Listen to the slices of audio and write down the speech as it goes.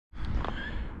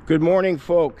Good morning,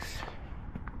 folks,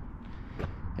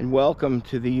 and welcome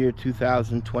to the year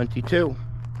 2022.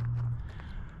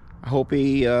 I hope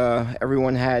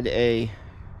everyone had a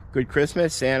good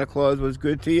Christmas. Santa Claus was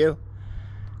good to you,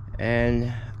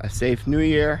 and a safe New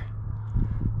Year,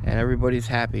 and everybody's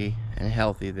happy and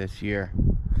healthy this year.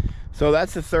 So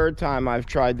that's the third time I've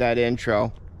tried that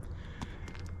intro,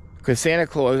 because Santa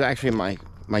Claus, actually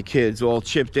my kids all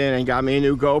chipped in and got me a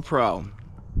new GoPro.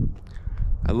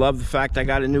 I love the fact I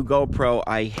got a new GoPro.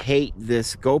 I hate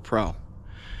this GoPro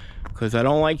because I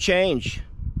don't like change.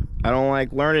 I don't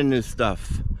like learning new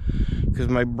stuff because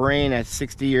my brain at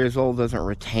 60 years old doesn't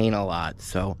retain a lot.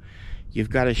 So you've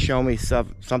got to show me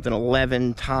something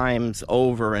 11 times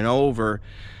over and over.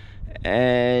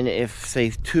 And if, say,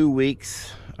 2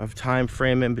 weeks of time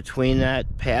frame in between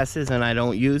that passes and I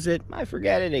don't use it, I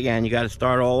forget it again. You got to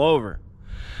start all over.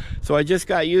 So I just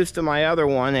got used to my other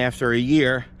one after a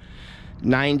year.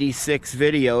 96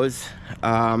 videos.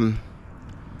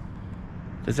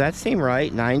 Does that seem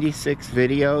right? 96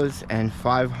 videos and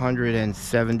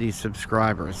 570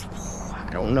 subscribers. I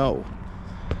don't know.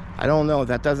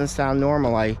 That doesn't sound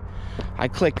normal. I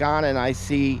click on and I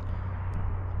see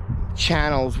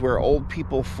channels where old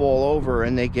people fall over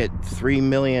and they get 3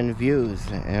 million views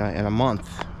in a month.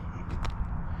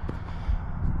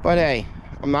 But hey,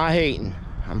 I'm not hating.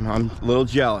 I'm a little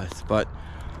jealous, but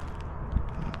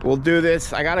we'll do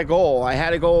this. I got a goal. I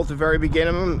had a goal at the very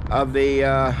beginning of the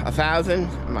 1,000.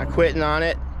 I'm not quitting on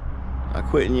it. Not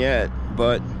quitting yet,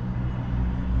 but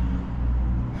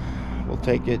we'll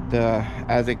take it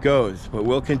as it goes. But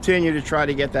we'll continue to try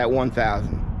to get that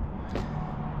 1,000.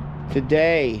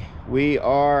 Today, we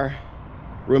are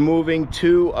removing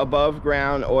 2 above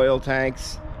ground oil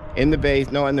tanks in the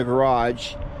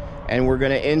garage, and we're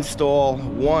going to install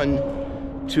one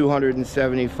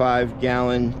 275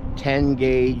 gallon 10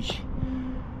 gauge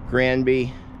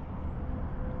Granby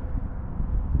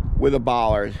with a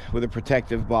bollard, with a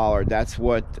protective bollard. That's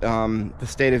what the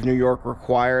state of New York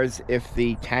requires if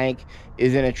the tank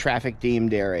is in a traffic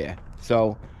deemed area.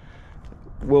 So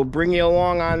we'll bring you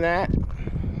along on that.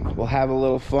 We'll have a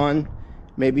little fun,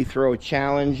 maybe throw a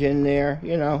challenge in there,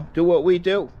 you know, do what we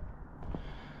do.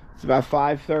 It's about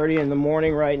 5:30 in the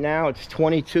morning right now. It's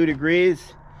 22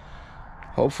 degrees.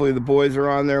 Hopefully the boys are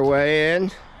on their way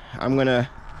in. I'm gonna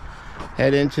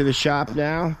head into the shop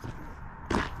now,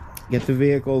 get the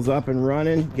vehicles up and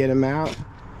running, get them out,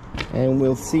 and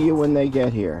we'll see you when they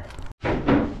get here.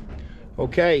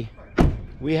 Okay,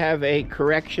 we have a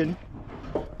correction.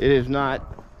 It is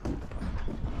not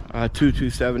a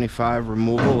 275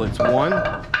 removal, it's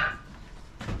 1.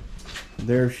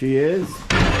 There she is.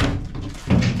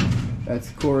 That's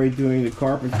Corey doing the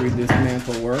carpentry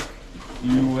dismantle work.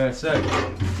 USA.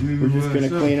 We're just going to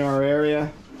clean our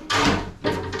area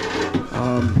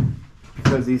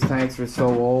because these tanks are so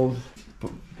old.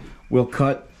 We'll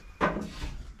cut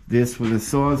this with a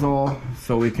sawzall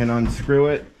so we can unscrew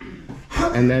it,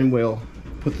 and then we'll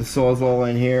put the sawzall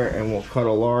in here and we'll cut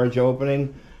a large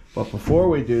opening. But before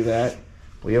we do that,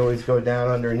 we always go down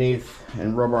underneath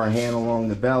and rub our hand along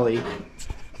the belly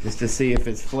just to see if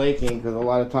it's flaking, because a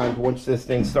lot of times once this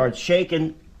thing starts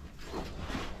shaking,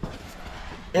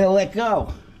 it'll let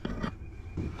go.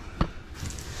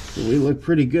 So we look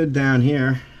pretty good down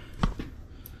here.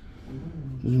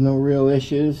 There's no real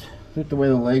issues. Look at the way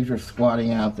the legs are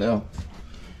squatting out though.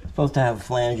 Supposed to have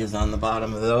flanges on the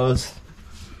bottom of those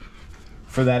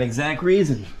for that exact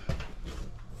reason.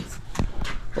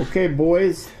 Okay,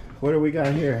 boys, what do we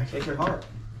got here? Sacred Heart.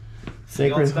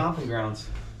 Sacred Stomping Grounds.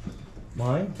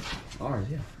 Mine? Ours,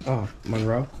 yeah. Oh,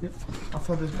 Monroe? Yep. I'll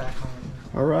throw this back on.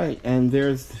 All right, and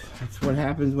that's what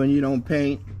happens when you don't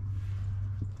paint.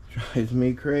 Drives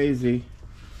me crazy.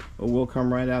 But we'll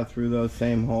come right out through those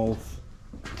same holes.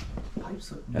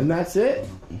 And that's it.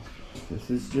 This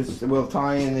is just, we'll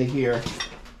tie into here.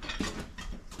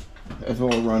 It's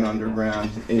all run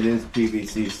underground. It is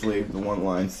PVC sleeve, the one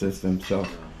line system. So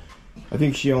I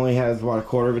think she only has, what,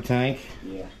 1/4 of a tank?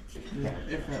 Yeah.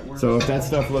 So if that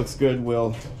stuff looks good,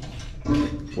 we'll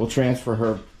transfer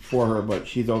her for her, but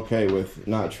she's okay with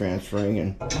not transferring,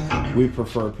 and we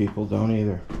prefer people don't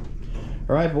either.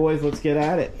 All right, boys, let's get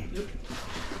at it. Yep.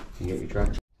 You get your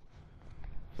truck.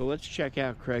 So let's check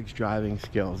out Craig's driving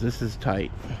skills. This is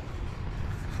tight.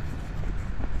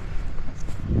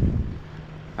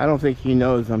 I don't think he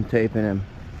knows I'm taping him.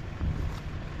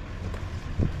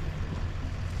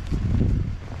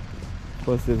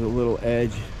 Plus there's a little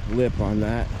edge lip on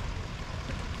that.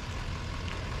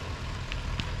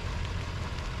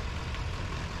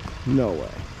 No way.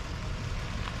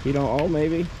 You don't, oh,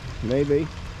 maybe.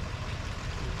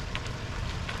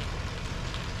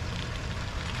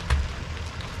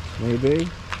 Maybe.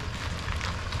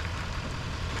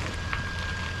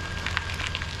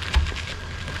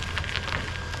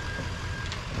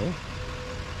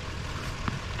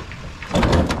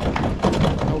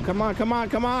 Oh, come on, come on,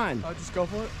 come on. I'll just go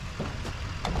for it.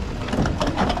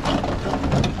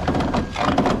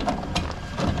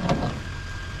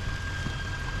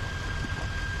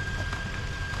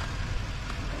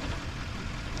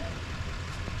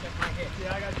 Check my hit.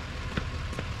 Yeah, I got you.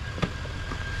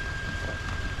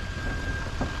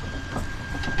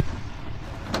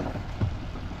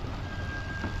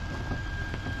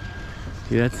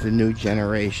 See, that's the new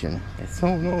generation. It's,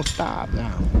 oh no, stop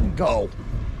now. Go.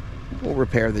 We'll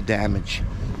repair the damage.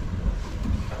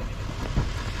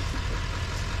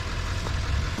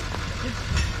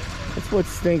 That's what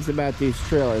stinks about these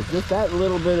trailers. Just that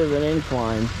little bit of an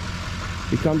incline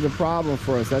becomes a problem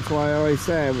for us. That's why I always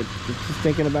say, I was just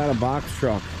thinking about a box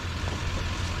truck.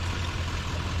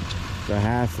 It's a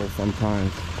hassle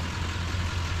sometimes.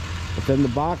 But then the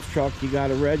box truck, you got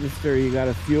to register, you got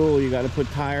to fuel, you got to put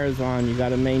tires on, you got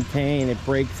to maintain, it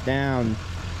breaks down.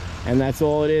 And that's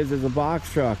all it is a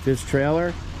box truck. This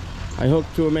trailer, I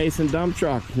hooked to a Mason dump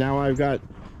truck. Now I've got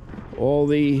all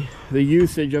the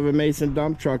usage of a Mason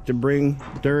dump truck to bring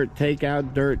dirt, take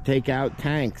out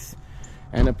tanks.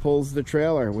 And it pulls the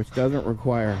trailer, which doesn't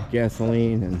require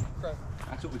gasoline. And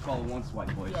That's what we call a one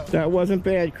swipe, boys. that wasn't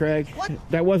bad, Craig. What?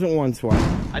 That wasn't one swipe.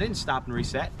 I didn't stop and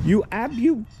reset. You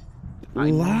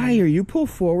liar. You pulled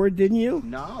forward, didn't you?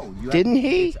 No. Didn't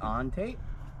he? It's on tape.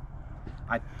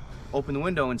 I opened the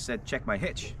window and said, check my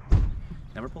hitch.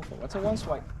 Never pulled forward. What's a one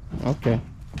swipe? Okay.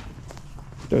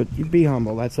 So you be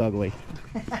humble. That's ugly.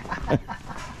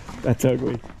 That's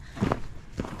ugly.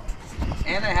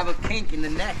 And I have a kink in the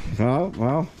neck. Oh,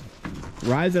 well.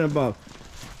 Rising above.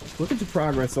 Look at the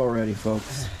progress already,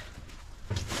 folks.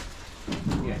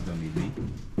 You guys don't need me.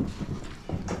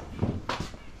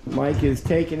 Mike is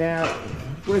taking out.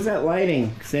 Where's that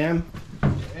lighting, Sam?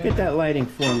 Get that lighting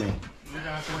for me.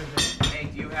 Hey,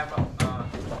 do you have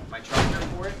my charger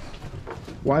for it?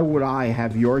 Why would I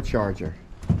have your charger?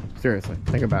 Seriously,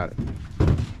 think about it.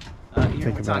 Here,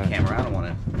 it's on camera. I don't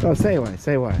want to. Oh, say why.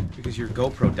 Say why. Because your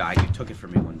GoPro died. You took it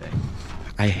from me one day.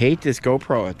 I hate this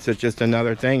GoPro. It's just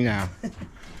another thing now.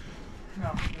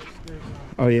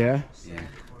 Oh, yeah? Yeah.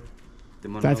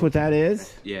 That's what that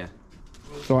is? Yeah.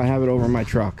 So I have it over my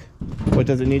truck. What,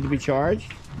 does it need to be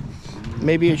charged?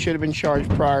 Maybe it should have been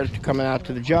charged prior to coming out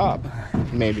to the job.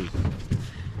 Maybe.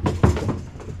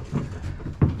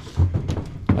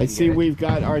 I see we've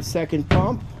got our second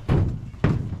pump.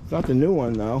 It's not the new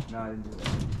one though. No, I didn't do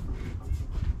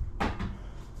that.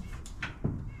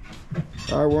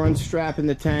 All right, we're unstrapping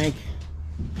the tank.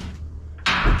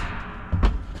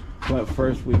 But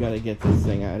first we gotta get this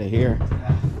thing out of here.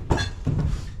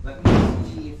 Let me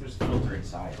see if there's a filter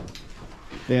inside.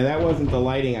 Yeah, that wasn't the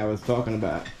lighting I was talking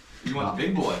about. You want the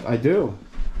big boy? I do.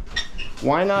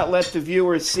 Why not let the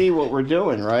viewers see what we're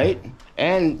doing, right?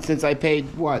 And since I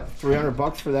paid, what, 300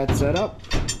 bucks for that setup?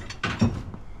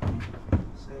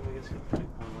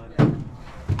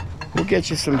 We'll get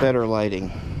you some better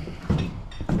lighting.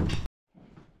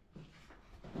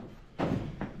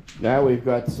 Now we've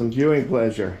got some viewing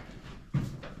pleasure.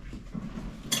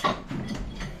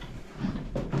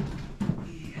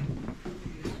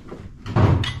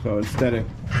 So instead of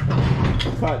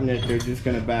cutting it, they're just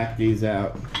going to back these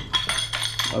out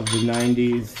of the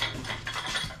 90s.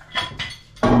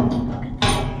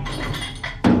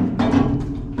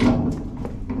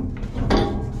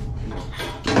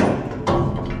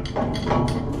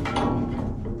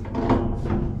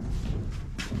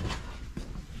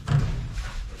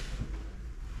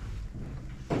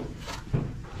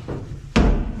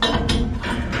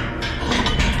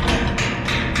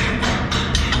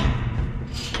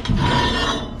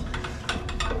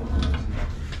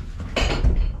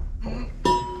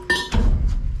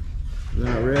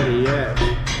 Not ready yet.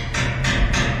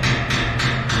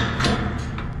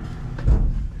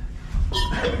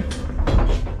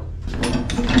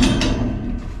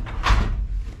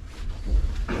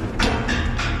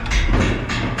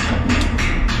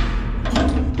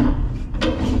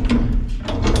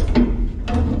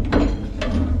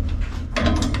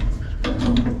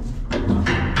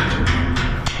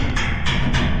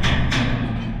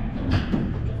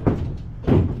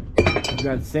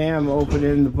 Got Sam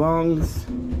opening the bungs.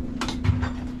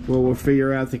 Well, we'll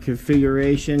figure out the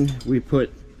configuration. We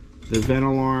put the vent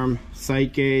alarm,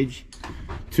 sight gauge,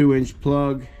 2-inch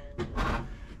plug,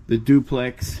 the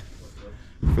duplex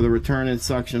for the return and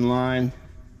suction line,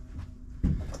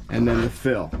 and then the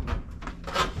fill.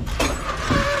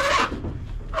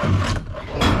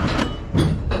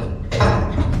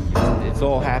 It's It's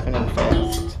all happening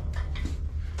fast.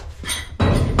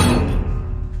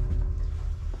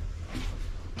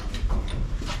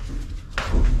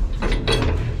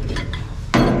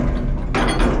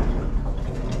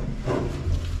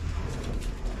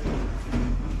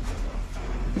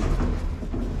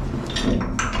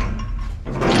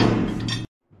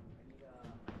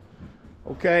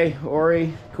 Okay,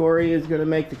 Corey is going to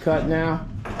make the cut now.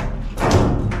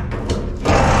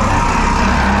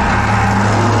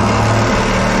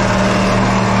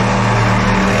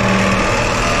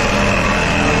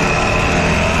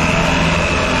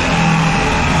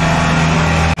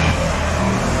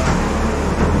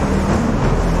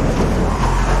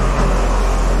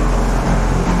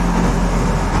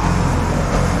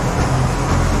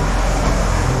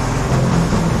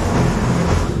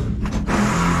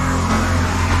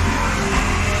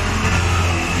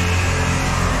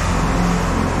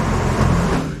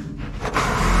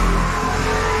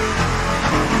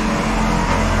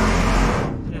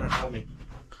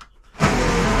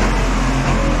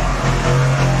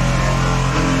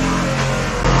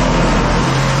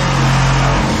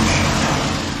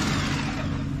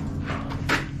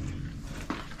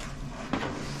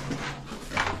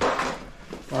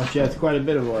 Yeah, it's quite a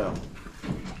bit of oil.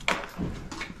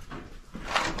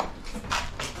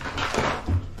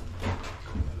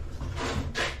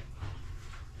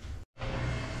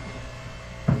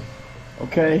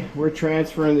 Okay, we're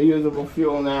transferring the usable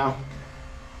fuel now.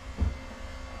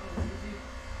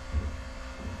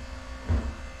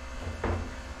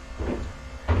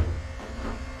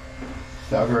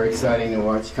 It's not very exciting to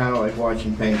watch, kind of like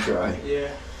watching paint dry.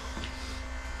 Yeah.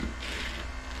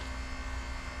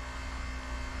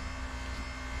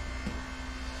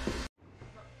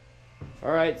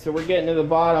 Alright, so we're getting to the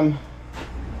bottom,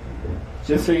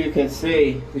 just so you can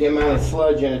see the amount of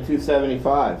sludge in a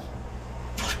 275.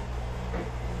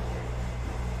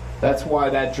 That's why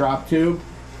that drop tube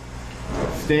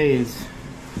stays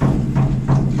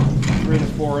 3 to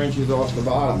 4 inches off the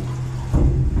bottom.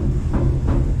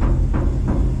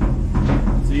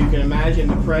 So you can imagine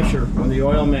the pressure when the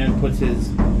oil man puts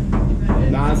his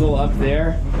nozzle up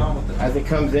there. As it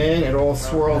comes in, it all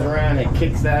swirls around and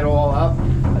kicks that all up.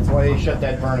 That's why you shut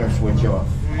that burner switch off.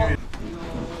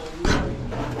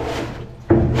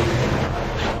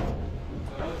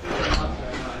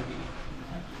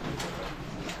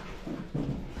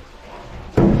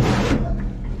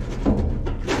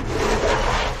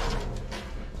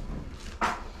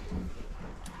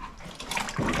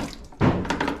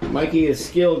 Mikey is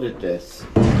skilled at this.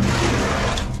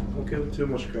 Don't give him too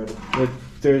much credit. But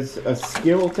there's a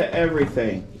skill to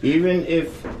everything. Even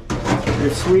if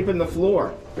you're sweeping the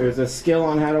floor, there's a skill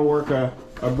on how to work a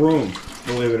broom,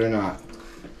 believe it or not.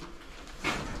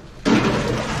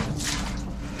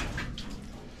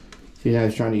 See, now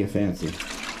he's trying to get fancy.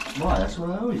 Why? That's what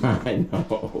I always do. I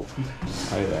know.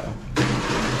 I know.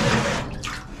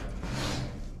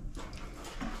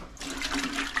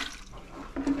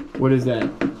 What is that?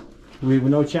 We have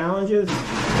no challenges?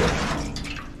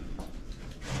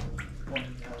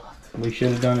 We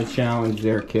should have done a challenge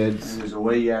there, kids. There's a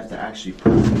way you have to actually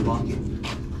put the bucket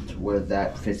to where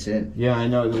that fits in. Yeah, I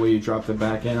know the way you drop the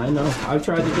back in. I know. I've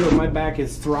tried to do it. My back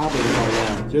is throbbing right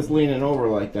now. Just leaning over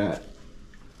like that.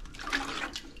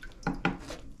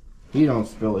 You don't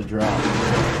spill a drop.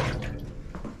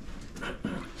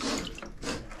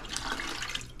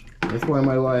 That's why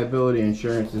my liability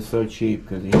insurance is so cheap,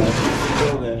 because he hasn't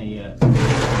spilled any yet.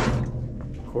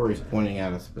 Corey's pointing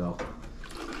at a spill.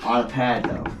 On a pad,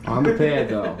 though. On the pad,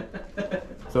 though.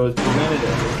 So it's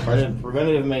preventative.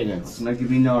 Preventative maintenance. It's not gonna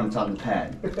be known it's on the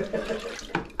pad.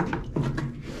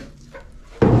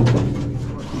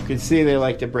 You can see they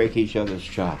like to break each other's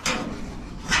chops.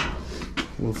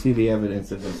 We'll see the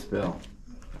evidence of the spill.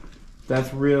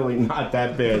 That's really not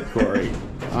that bad, Corey.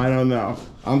 I don't know.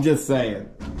 I'm just saying.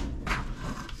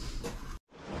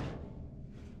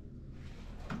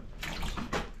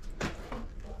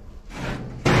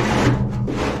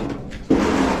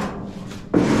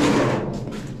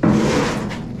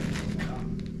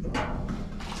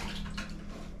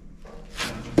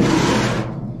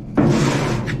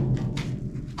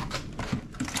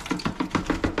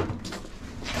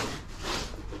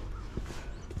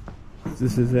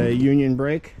 This is a Union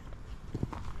Break.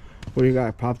 What do you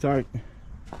got? Pop-Tart?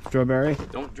 Strawberry?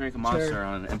 Don't drink a Monster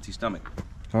on an empty stomach.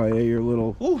 Oh yeah, you're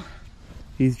little. Ooh.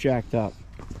 He's jacked up.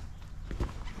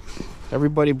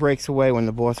 Everybody breaks away when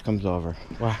the boss comes over.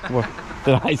 What,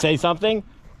 did I say something?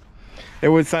 It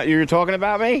was you were talking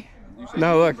about me?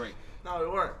 No, look. No,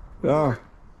 it worked. Oh,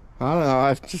 I don't know.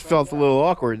 I just felt a little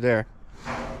awkward there.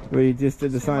 We just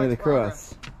did the sign of the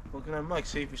cross. looking at Mike,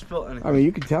 see if he spilled anything. I mean,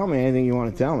 you can tell me anything you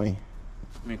want to tell me.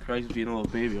 I mean, Craig's being a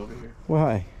little baby over here.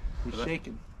 Why? He's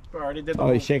shaking. Bro, I already did the Oh,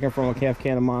 whole, he's shaking from a calf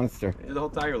can of Monster. Did the whole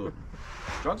tiger loop.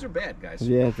 Drugs are bad, guys.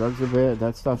 Yeah, drugs are bad.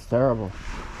 That stuff's terrible.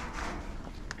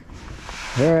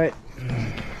 All right.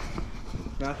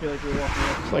 I feel like we're walking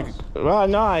up. It's like, well,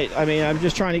 no, I mean, I'm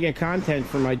just trying to get content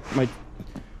for my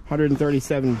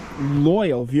 137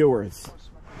 loyal viewers.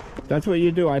 That's what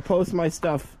you do. I post my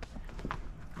stuff.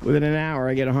 Within an hour,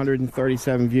 I get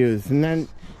 137 views, and then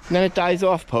it dies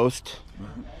off. Post.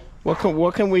 What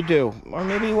can we do? Or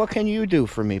maybe what can you do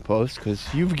for me, Post? Because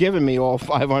you've given me all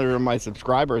 500 of my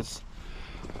subscribers.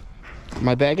 Am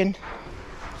I begging?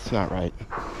 It's not right.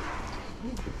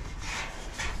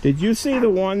 Did you see the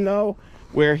one though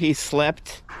where he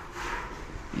slept?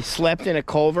 He slept in a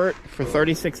culvert for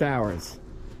 36 hours.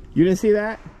 You didn't see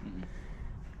that?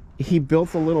 He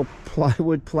built a little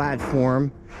plywood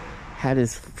platform, had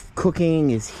his cooking,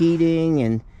 his heating,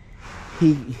 and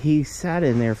he sat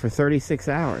in there for 36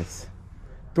 hours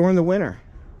during the winter.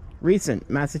 Recent,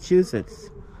 Massachusetts.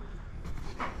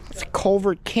 It's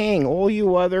Culvert King. All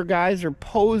you other guys are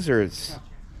posers.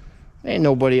 Ain't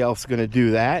nobody else gonna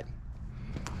do that.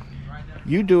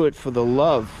 You do it for the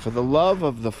love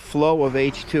of the flow of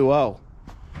H2O.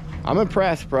 I'm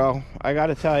impressed, bro. I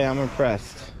gotta tell you, I'm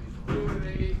impressed.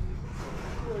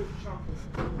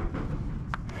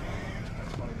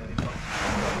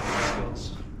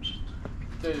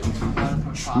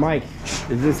 Mike,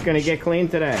 is this gonna get clean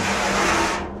today?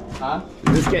 Huh?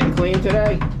 Is this getting clean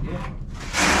today?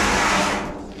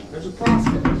 There's a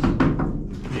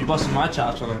process. You busting my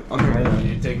chops on it. Okay,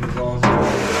 you're taking as long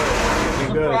as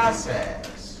Looking good.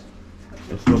 Process.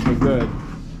 It's looking good.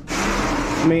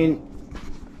 I mean,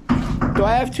 do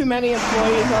I have too many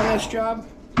employees on this job?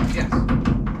 Yes.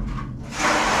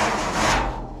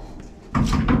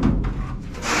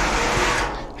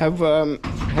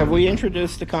 Have we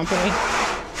introduced the company?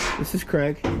 This is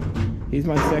Craig. He's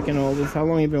my second oldest. How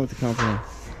long have you been with the company?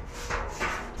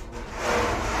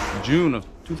 June of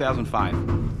 2005.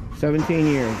 17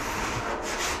 years.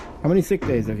 How many sick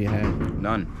days have you had?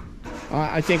 None.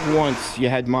 I think once you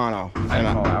had mono. I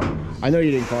didn't call out. I know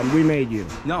you didn't call him. We made you.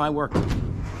 No, I worked.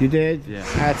 You did? Yeah.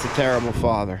 That's a terrible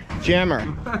father. Jammer.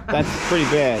 That's pretty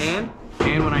bad.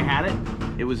 And when I had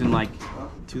it, it was in like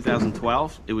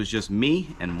 2012. It was just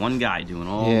me and one guy doing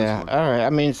all Yeah. this work. All right. I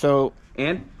mean, so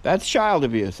And that's child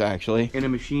abuse, actually. in a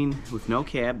machine with no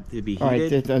cab to be All right.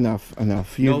 heated, Enough.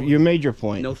 No- You made your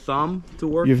point. no thumb to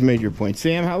work. You've made your point.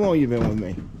 Sam, how long you been with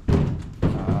me?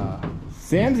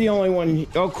 Sam's the only one.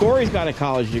 Oh, Corey's got a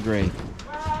college degree.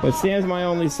 But Sam's my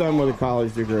only son with a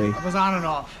college degree. I was on and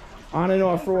off. On and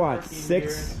off for what?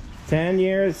 6, 10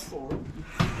 years?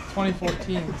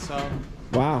 2014, so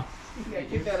Wow.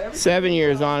 7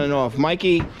 years on and off.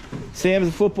 Mikey, Sam's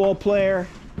a football player.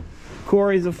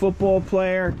 Corey's a football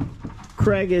player.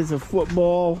 Craig is a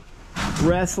football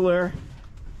wrestler.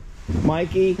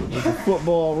 Mikey is a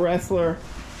football wrestler.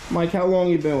 Mike, how long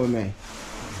you been with me?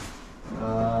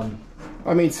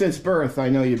 I mean, since birth, I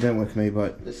know you've been with me,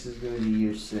 but This is going to be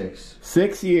year 6.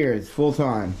 6 years, full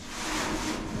time.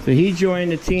 So he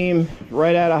joined the team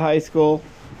right out of high school.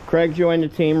 Craig joined the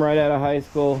team right out of high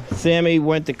school. Sammy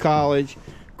went to college.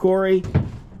 Corey,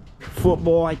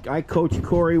 football. I coached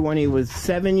Corey when he was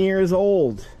 7 years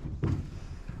old.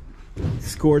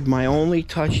 Scored my only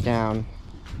touchdown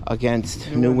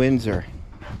against New Windsor.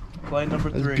 play number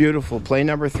It was 3. beautiful. Play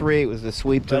number 3. It was the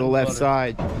sweep to the Bread left butter.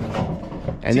 side.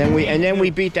 And then we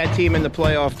beat that team in the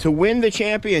playoff to win the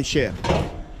championship.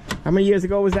 How many years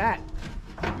ago was that?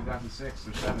 2006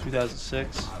 or 7.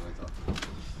 2006.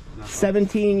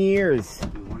 17 years.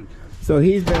 So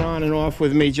he's been on and off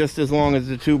with me just as long as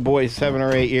the two boys, 7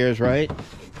 or 8 years, right?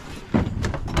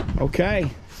 Okay,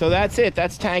 so that's it.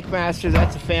 That's Tank Masters.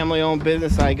 That's a family-owned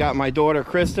business. I got my daughter,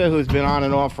 Krista, who's been on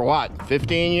and off for what,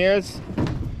 15 years?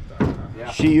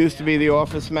 Yeah. She used to be the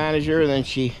office manager, and then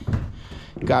she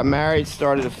got married,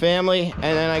 started a family, and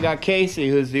then I got Casey,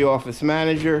 who's the office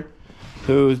manager,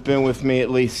 who's been with me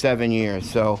at least 7 years.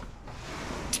 So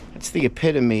it's the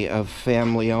epitome of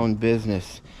family-owned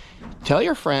business. Tell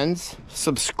your friends,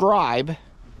 subscribe,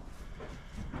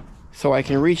 so I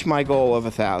can reach my goal of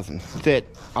 1,000. That's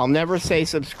it. I'll never say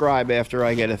subscribe after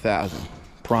I get 1,000.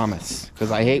 Promise.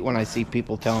 Because I hate when I see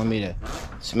people telling me to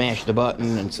smash the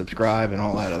button and subscribe and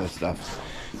all that other stuff.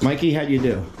 Mikey, how'd you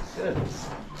do? Good.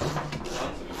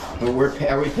 Well, we're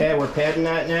padding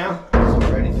that now? It's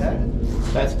already padded.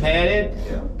 That's padded?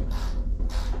 Yeah.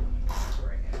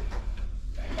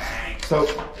 So,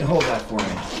 hold that for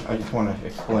me. I just want to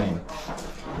explain.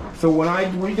 So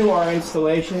when we do our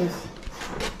installations,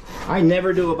 I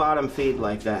never do a bottom feed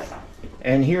like that.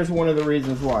 And here's one of the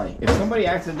reasons why. If somebody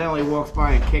accidentally walks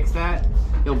by and kicks that,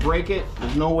 he'll break it.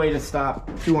 There's no way to stop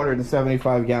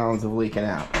 275 gallons of leaking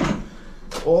out.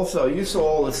 Also, you saw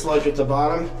all the sludge at the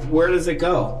bottom. Where does it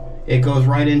go? It goes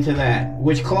right into that,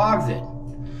 which clogs it.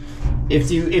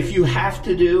 If you have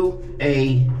to do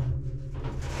a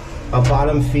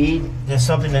bottom feed, there's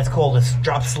something that's called a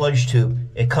drop sludge tube.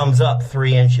 It comes up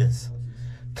 3 inches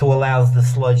to allow the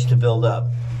sludge to build up.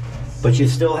 But you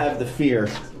still have the fear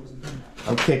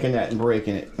of kicking that and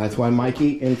breaking it. That's why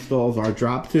Mikey installs our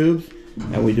drop tubes,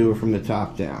 and we do it from the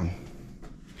top down.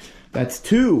 That's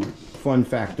 2 fun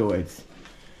factoids.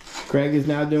 Craig is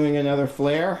now doing another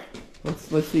flare.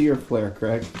 Let's see your flare,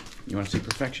 Craig. You want to see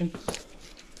perfection?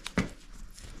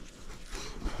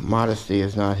 Modesty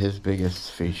is not his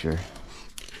biggest feature.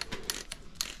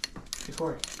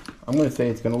 I'm going to say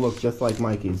it's going to look just like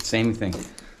Mikey's. Same thing.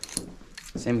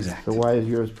 Same exact. So why is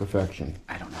yours perfection?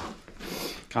 I don't know.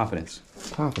 Confidence.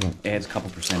 Confident. Adds a couple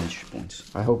percentage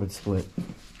points. I hope it's split.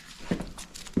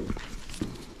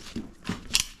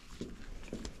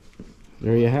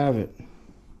 There you have it.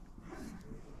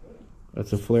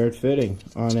 That's a flared fitting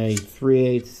on a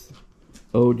 3/8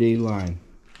 OD line.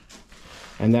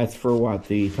 And that's for what?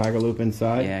 The tiger loop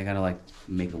inside? Yeah, I gotta like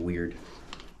make it weird.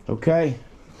 Okay.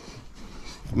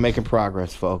 Making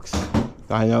progress, folks.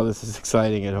 I know this is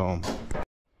exciting at home.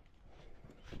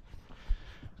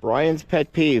 Brian's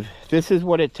pet peeve. This is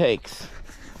what it takes.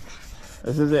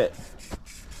 This is it.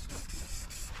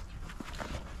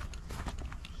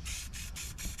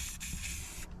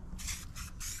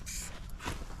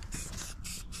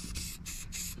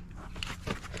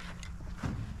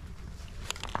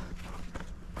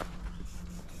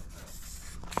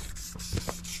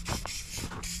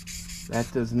 That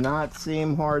does not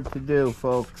seem hard to do,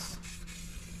 folks.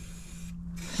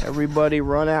 Everybody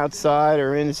run outside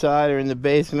or inside or in the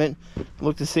basement.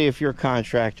 Look to see if you're a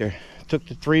contractor. It took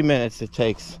the 3 minutes it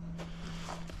takes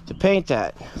to paint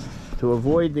that, to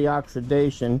avoid the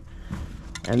oxidation,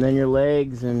 and then your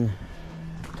legs and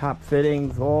top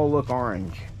fittings all look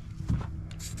orange.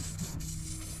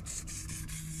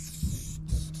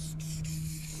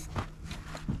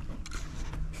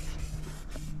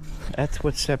 That's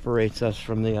what separates us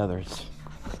from the others.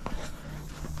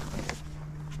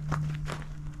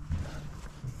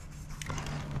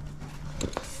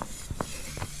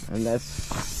 And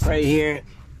that's right here.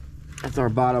 That's our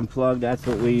bottom plug. That's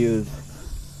what we use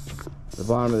the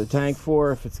bottom of the tank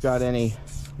for. If it's got any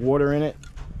water in it,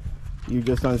 you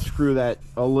just unscrew that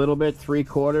a little bit,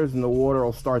 3/4, and the water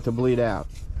will start to bleed out.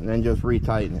 And then just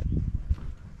retighten it.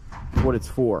 That's what it's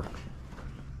for.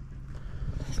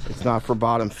 It's not for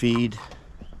bottom feed.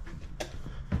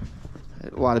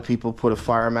 A lot of people put a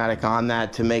Firematic on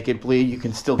that to make it bleed. You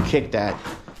can still kick that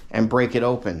and break it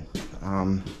open.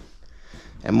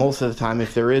 And most of the time,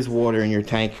 if there is water in your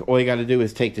tank, all you got to do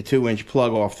is take the 2-inch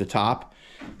plug off the top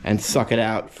and suck it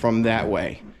out from that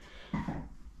way.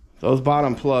 Those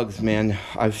bottom plugs, man,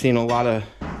 I've seen a lot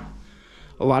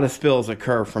of spills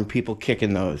occur from people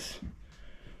kicking those.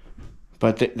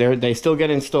 But they still get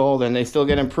installed and they still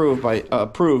get approved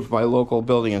by local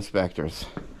building inspectors.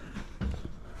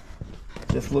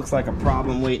 This looks like a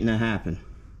problem waiting to happen.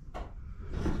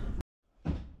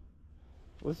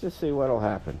 Let's just see what'll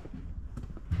happen.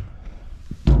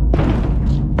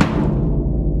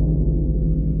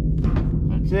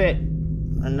 That's it.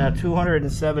 And now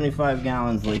 275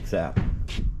 gallons leaks out.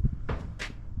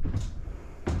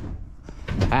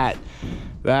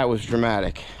 That was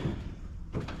dramatic.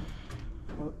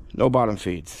 No bottom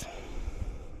feeds.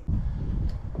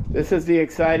 This is the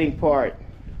exciting part.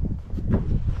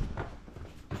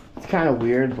 It's kind of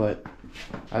weird, but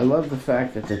I love the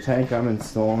fact that the tank I'm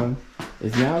installing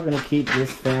is now going to keep this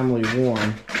family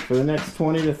warm for the next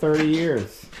 20 to 30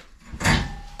 years.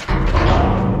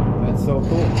 That's so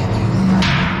cool.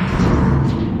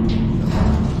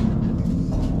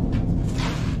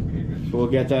 So we'll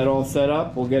get that all set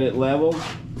up. We'll get it leveled.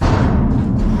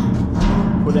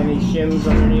 Put any shims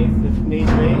underneath if need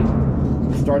be.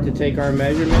 We'll start to take our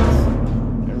measurements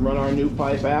and run our new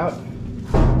pipe out.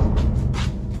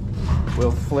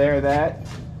 We'll flare that.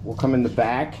 We'll come in the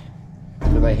back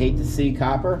because I hate to see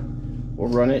copper. We'll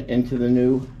run it into the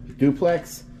new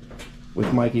duplex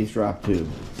with Mikey's drop tube.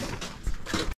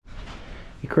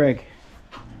 Hey Craig,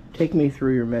 take me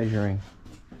through your measuring.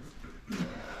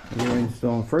 You're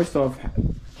installing. First off,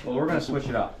 Well, we're gonna switch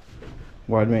it up.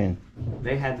 what do you mean?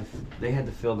 They had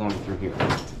the fill going through here.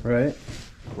 Right?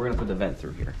 We're gonna put the vent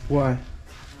through here. Why?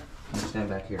 Stand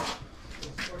back here.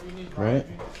 Right?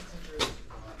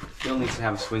 Fill needs to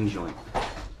have a swing joint.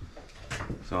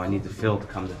 So I need the fill to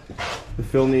come to. The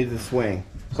fill needs a swing.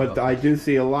 But I do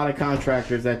see a lot of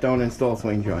contractors that don't install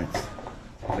swing joints.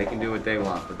 They can do what they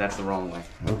want, but that's the wrong way.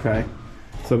 Okay.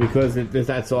 So because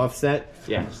that's offset?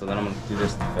 Yeah, so then I'm going to do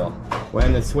this to fill.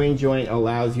 When the swing joint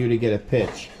allows you to get a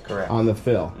pitch on the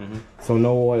fill. So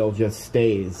no oil just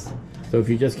stays. So if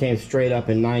you just came straight up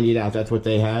and 90'd out, that's what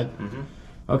they had?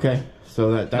 Okay.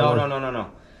 So that No.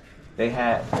 They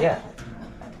had, yeah.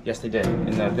 Yes, they did.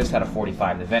 And this had a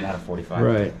 45. The vent had a 45.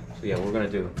 Right. So yeah, we're going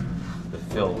to do the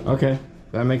fill. Okay.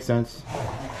 That makes sense.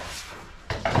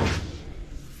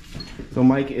 So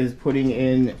Mike is putting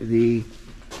in the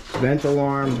vent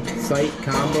alarm sight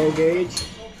combo gauge.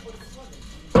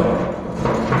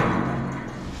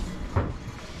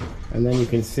 And then you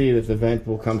can see that the vent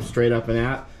will come straight up and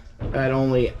out. That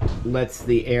only lets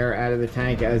the air out of the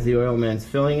tank as the oil man's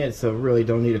filling it, so really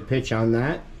don't need a pitch on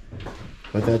that.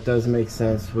 But that does make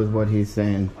sense with what he's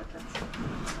saying.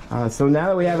 So now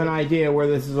that we have an idea where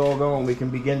this is all going, we can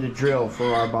begin to drill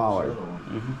for our bollard.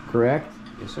 Correct?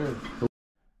 Yes, sir.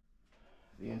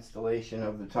 The installation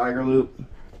of the tiger loop.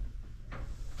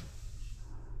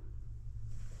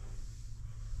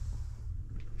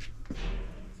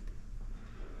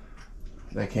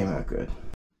 That came out good.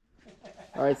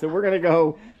 All right, so we're gonna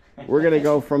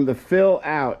go from the fill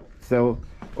out. So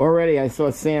already I saw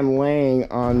Sam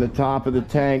laying on the top of the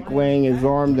tank, laying his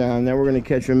arm down. Now we're gonna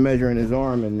catch him measuring his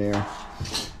arm in there.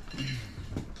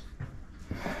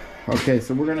 Okay,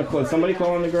 so we're gonna put somebody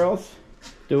calling the girls,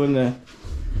 doing the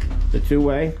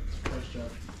two-way.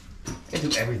 I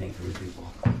do everything for the people.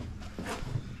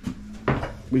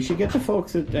 We should get the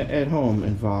folks at home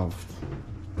involved.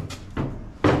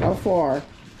 How far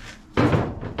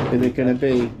is it going to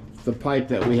be, the pipe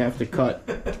that we have to cut?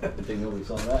 I think nobody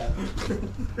saw that.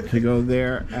 To go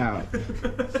there, out.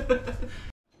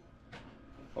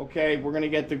 Okay, we're going to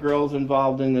get the girls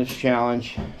involved in this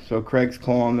challenge. So Craig's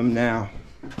calling them now.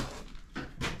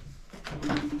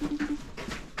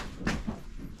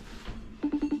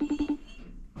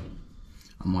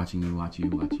 I'm watching you, watch me.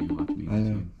 I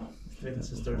know. I think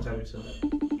this is the third time you said that.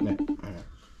 Yeah, I know.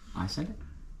 I said it?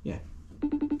 Yeah.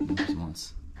 Just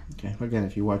once. Okay, again,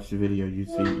 if you watch the video, you'd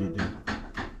see you do.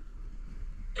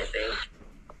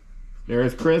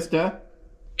 There's Krista.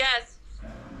 Yes.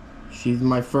 She's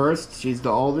my first. She's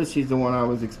the oldest. She's the one I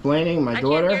was explaining. My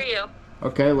daughter. I can't hear you.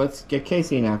 Okay, let's get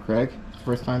Casey now, Craig.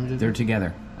 First time to do. They're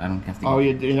together. I don't have to. Oh,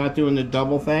 you're not doing the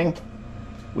double thing?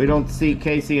 We don't see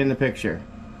Casey in the picture.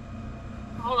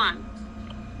 Hold on.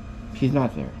 She's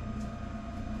not there.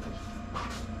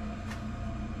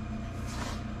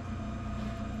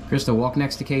 Krista, walk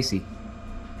next to Casey.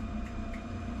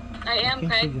 I am, Casey,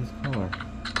 Craig. just call her.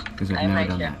 Because I've I'm never right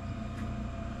done here.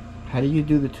 that. How do you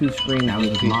do the two screens? That was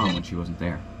with with people? Mom when she wasn't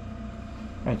there.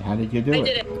 Right, how did you do I it?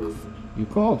 did it. You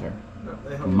called her.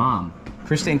 Mom.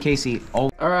 Krista and Casey. Oh.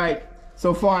 All right,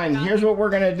 so fine. Here's what we're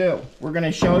gonna do. We're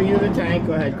gonna show you the tank.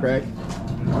 Go ahead, Craig.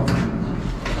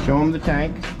 Show him the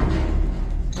tank.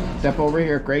 Step over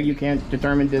here, Craig. You can't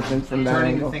determine distance from that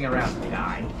Turning angle. the thing around.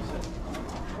 Die.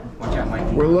 Watch out,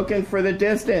 Mike. We're looking for the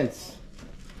distance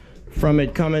from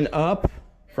it coming up,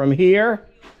 from here,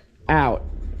 out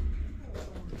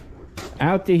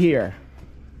to here.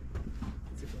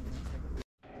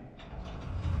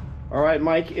 All right,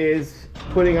 Mike is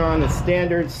putting on a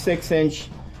standard 6-inch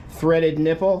threaded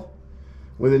nipple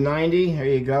with a 90. There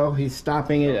you go. He's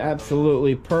stopping it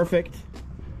absolutely perfect.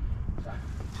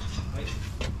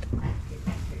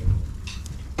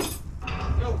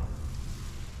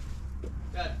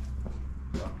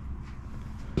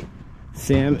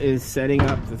 Sam is setting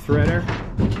up the threader.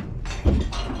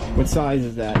 What size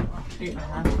is that?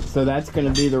 8.5. So that's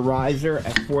going to be the riser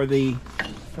for the...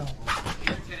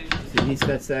 So he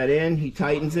sets that in, he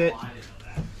tightens it.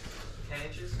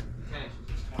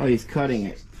 Oh, he's cutting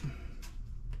it.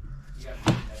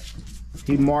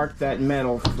 He marked that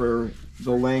metal for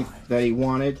the length that he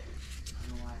wanted.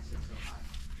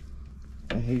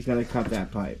 And he's going to cut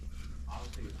that pipe.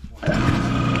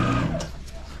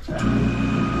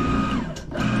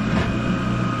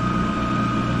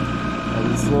 As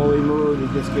he slowly moves, he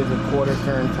just gives a quarter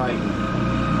turn tighten.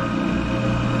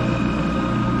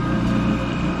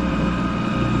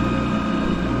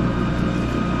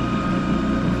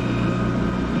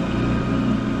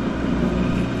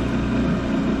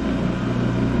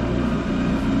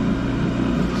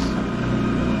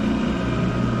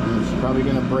 Probably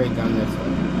gonna break on this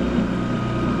one.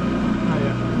 Oh,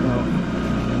 yeah. No.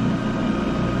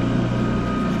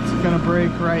 It's gonna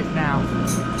break right now.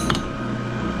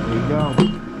 There you go.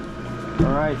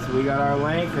 All right, so we got our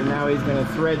length, and now he's gonna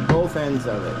thread both ends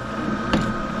of it.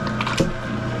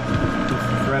 Push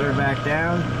the threader back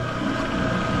down.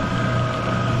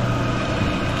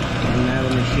 And now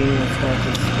the machine will start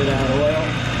to spit out oil.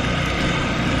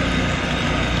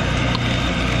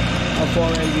 How far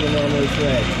in do you normally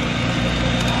thread?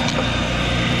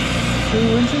 2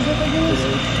 inches, I think it is.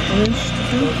 1 inch to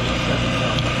 2.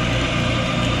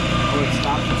 Oh, it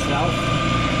stops itself?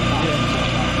 Yeah.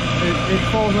 It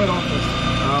falls right off this.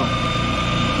 Oh.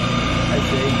 I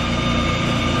see.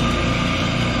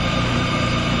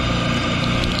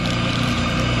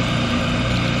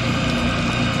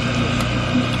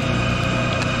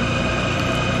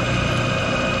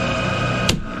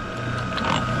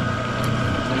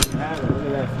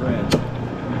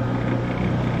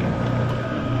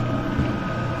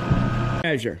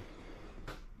 Measure.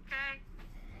 Okay.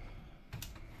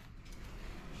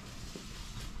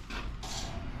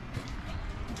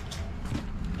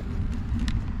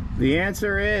 The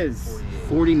answer is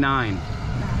 49.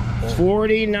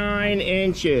 49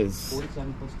 inches.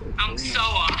 I'm so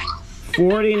off.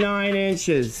 49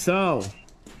 inches. So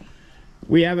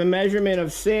we have a measurement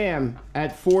of Sam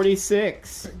at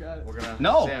 46. We're gonna.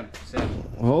 No. Sam.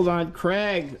 Hold on.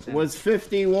 Craig was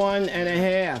 51 and a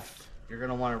half. You're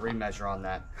gonna want to remeasure on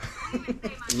that.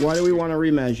 Why do we want to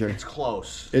remeasure? It's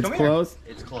close. It's close?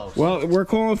 It's close. Well, we're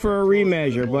calling for a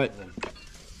remeasure, but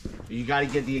you got to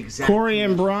get the exact. Corey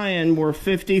and Brian were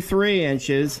 53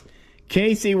 inches.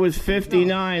 Casey was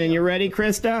 59. And you ready,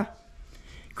 Krista?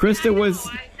 Krista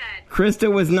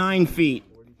was 9 feet.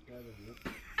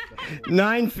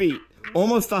 9 feet.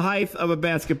 Almost the height of a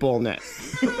basketball net.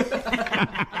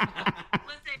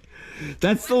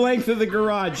 That's the length of the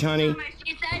garage, honey.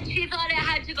 She said she thought it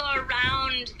had to go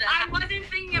around the... I wasn't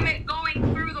thinking of it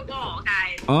going through the wall,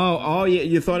 guys. Oh,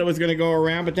 you thought it was going to go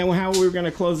around, but then how were we going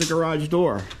to close the garage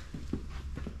door?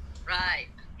 Right.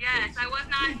 Yes, I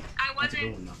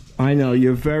wasn't... I know,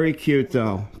 you're very cute,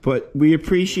 though. But we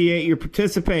appreciate your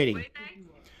participating.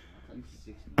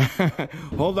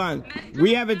 Hold on.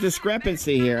 We have a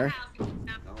discrepancy here.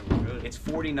 It's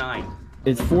 49.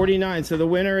 It's 49, so the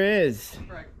winner is...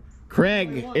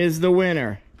 Craig is the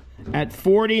winner at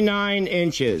 49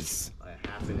 inches. By a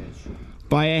half an inch.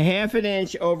 By a half an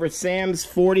inch over Sam's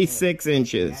 46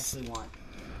 inches.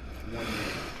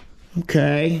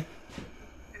 Okay.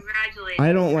 Congratulations.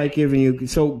 I don't like giving you...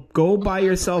 So go buy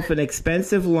yourself an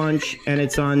expensive lunch and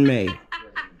it's on me.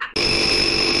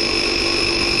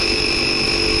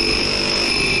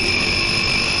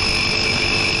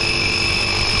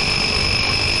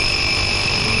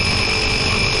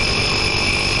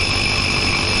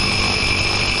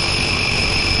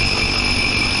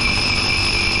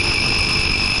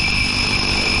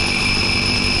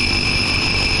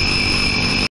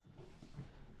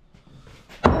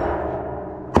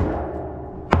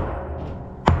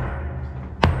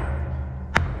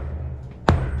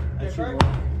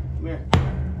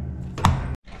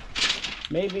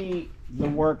 Maybe the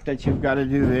work that you've got to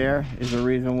do there is the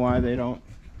reason why they don't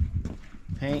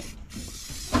paint.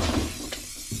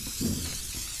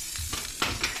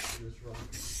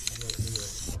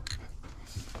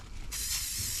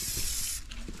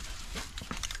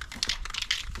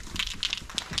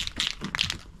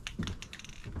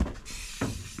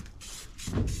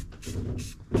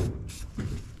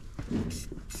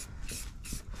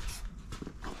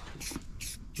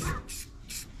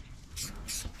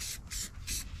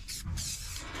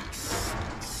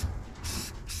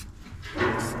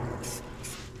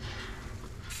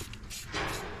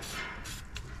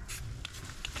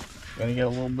 Gotta get a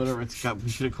little bit of we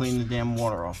should have cleaned the damn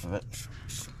water off of it.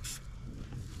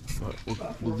 But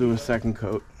we'll do a second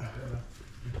coat.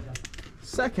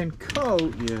 Second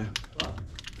coat? Yeah.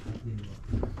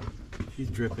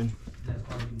 She's dripping.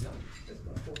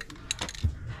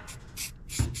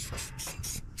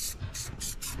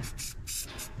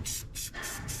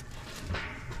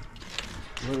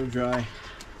 Let her dry.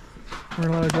 We're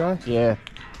gonna let it dry? Yeah.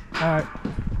 Alright.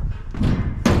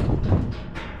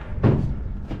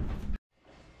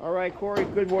 All right, Corey,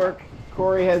 good work.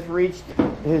 Corey has reached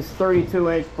his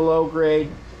 32-inch below grade.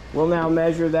 We'll now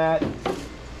measure that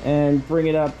and bring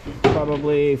it up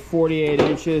probably 48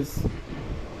 inches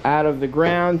out of the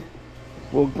ground.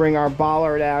 We'll bring our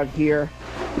bollard out here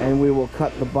and we will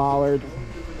cut the bollard.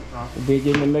 We'll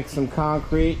begin to mix some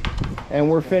concrete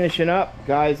and we're finishing up.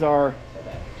 Guys are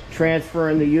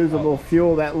transferring the usable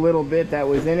fuel, that little bit that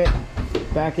was in it,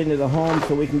 back into the home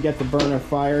so we can get the burner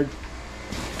fired.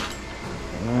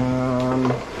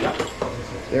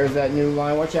 There's that new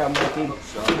line. Watch out, Mikey. You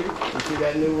see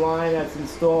that new line that's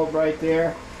installed right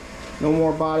there? No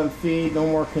more bottom feed, no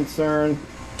more concern.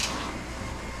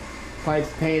 Pipes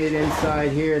painted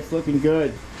inside here. It's looking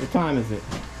good. What time is it?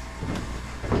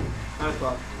 9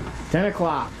 o'clock. 10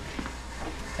 o'clock.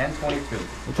 10:22.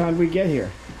 What time did we get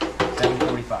here?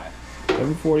 7:45.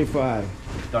 7:45.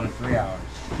 Done in 3 hours.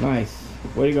 Nice.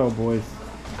 Way to go, boys.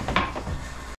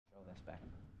 Throw this back.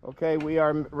 Okay, we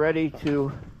are ready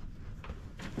to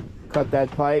cut that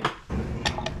pipe.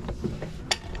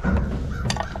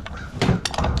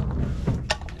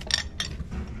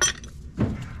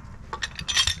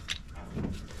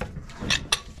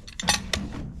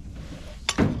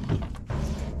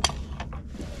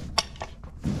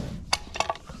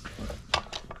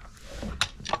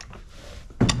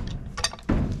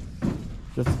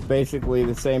 Just basically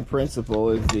the same principle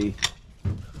as the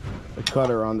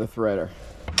cutter on the threader.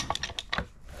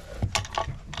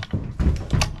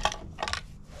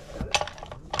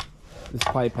 This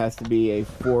pipe has to be a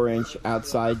 4-inch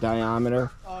outside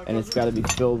diameter, and it's got to be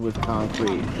filled with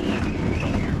concrete.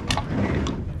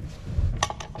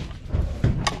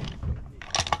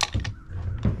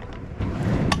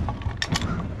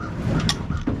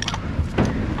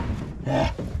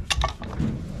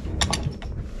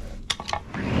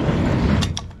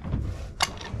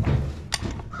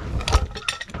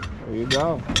 There you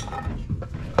go.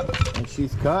 And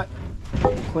she's cut.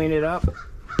 Clean it up.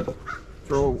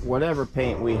 Throw whatever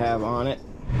paint we have on it.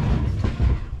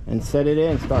 And set it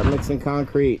in. Start mixing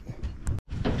concrete.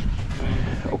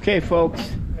 Okay,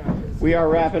 folks. We are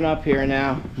wrapping up here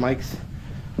now. Mike's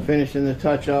finishing the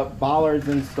touch up. Bollards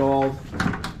installed.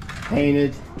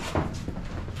 Painted.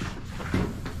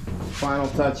 Final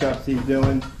touch ups he's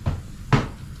doing.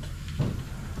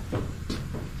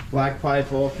 Black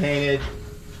pipe all painted.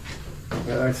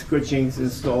 Our squitchings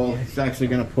installed. He's actually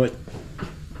going to put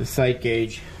the sight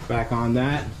gauge back on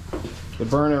that. The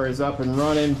burner is up and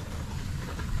running.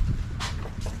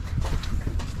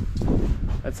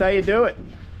 That's how you do it.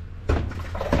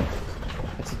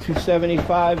 It's a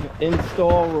 275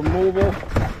 install removal.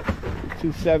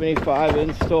 275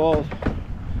 installed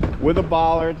with a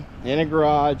bollard in a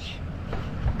garage.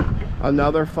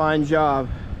 Another fine job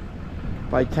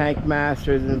by Tank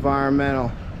Masters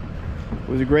Environmental. It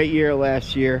was a great year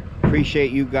last year.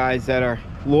 Appreciate you guys that are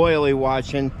loyally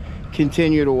watching.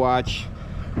 Continue to watch.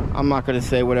 I'm not going to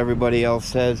say what everybody else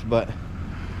says, but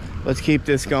let's keep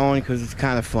this going because it's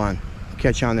kind of fun.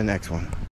 Catch you on the next one.